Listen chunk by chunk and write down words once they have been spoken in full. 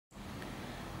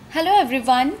Hello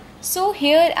everyone. So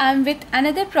here I am with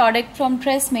another product from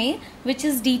Tressmme, which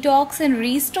is Detox and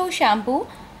Restore shampoo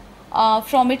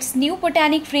from its new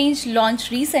botanic range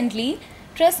launched recently.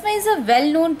 Tressmme is a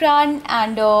well-known brand,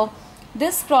 and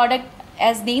this product,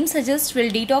 as name suggests, will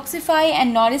detoxify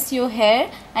and nourish your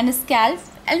hair and scalp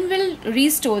and will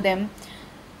restore them.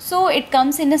 So it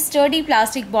comes in a sturdy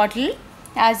plastic bottle,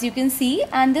 as you can see,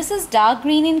 and this is dark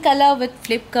green in color with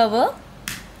flip cover.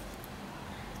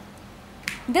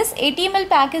 This 80 ml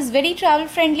pack is very travel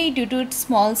friendly due to its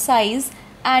small size,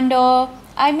 and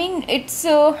it's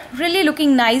really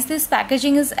looking nice. This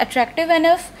packaging is attractive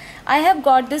enough. I have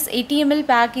got this 80 ml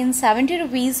pack in 70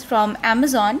 rupees from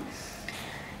Amazon.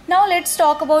 Now let's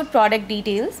talk about product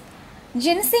details.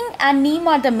 Ginseng and Neem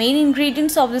are the main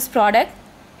ingredients of this product.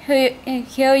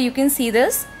 Here you can see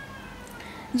this.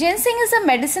 Ginseng is a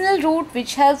medicinal root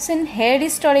which helps in hair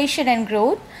restoration and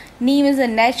growth. Neem is a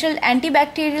natural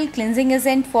antibacterial cleansing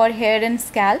agent for hair and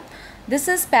scalp. This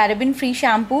is paraben-free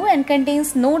shampoo and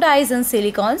contains no dyes and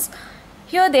silicones.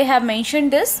 Here they have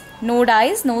mentioned this: no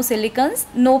dyes, no silicones,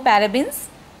 no parabens.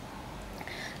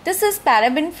 This is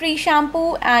paraben-free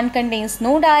shampoo and contains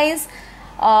no dyes.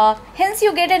 Hence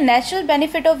you get a natural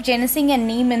benefit of ginseng and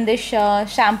neem in this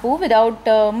shampoo without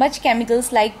much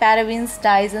chemicals like parabens,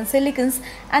 dyes and silicones,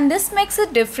 and this makes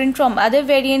it different from other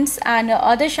variants and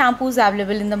other shampoos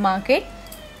available in the market.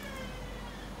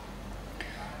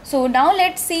 So now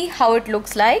let's see how it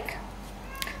looks like.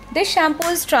 This shampoo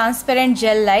is transparent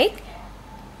gel-like.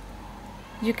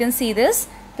 You can see this.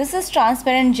 This is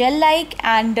transparent gel-like,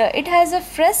 and it has a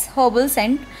fresh herbal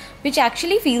scent which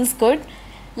actually feels good,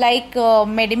 like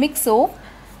Medimic soap.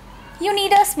 You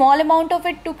need a small amount of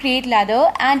it to create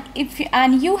lather, and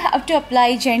you have to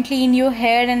apply gently in your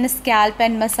hair and scalp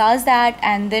and massage that,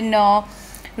 and then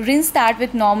rinse that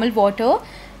with normal water.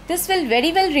 This will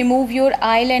very well remove your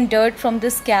oil and dirt from the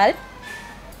scalp.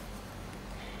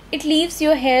 It leaves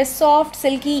your hair soft,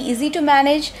 silky, easy to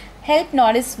manage, help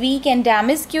nourish weak and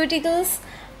damaged cuticles,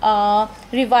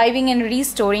 reviving and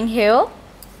restoring hair.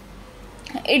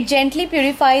 It gently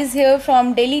purifies hair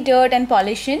from daily dirt and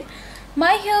pollution.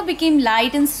 My hair became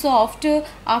light and soft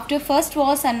after first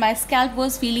wash, and my scalp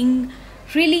was feeling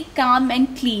really calm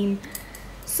and clean.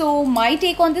 So my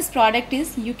take on this product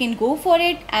is you can go for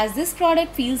it, as this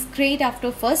product feels great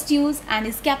after first use and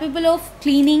is capable of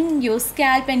cleaning your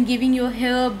scalp and giving your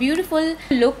hair a beautiful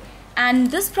look,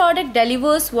 and this product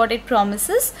delivers what it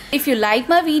promises. If you like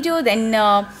my video,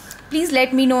 then please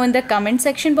let me know in the comment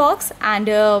section box,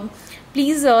 and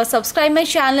please subscribe my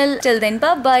channel. Till then,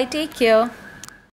 bye bye, take care.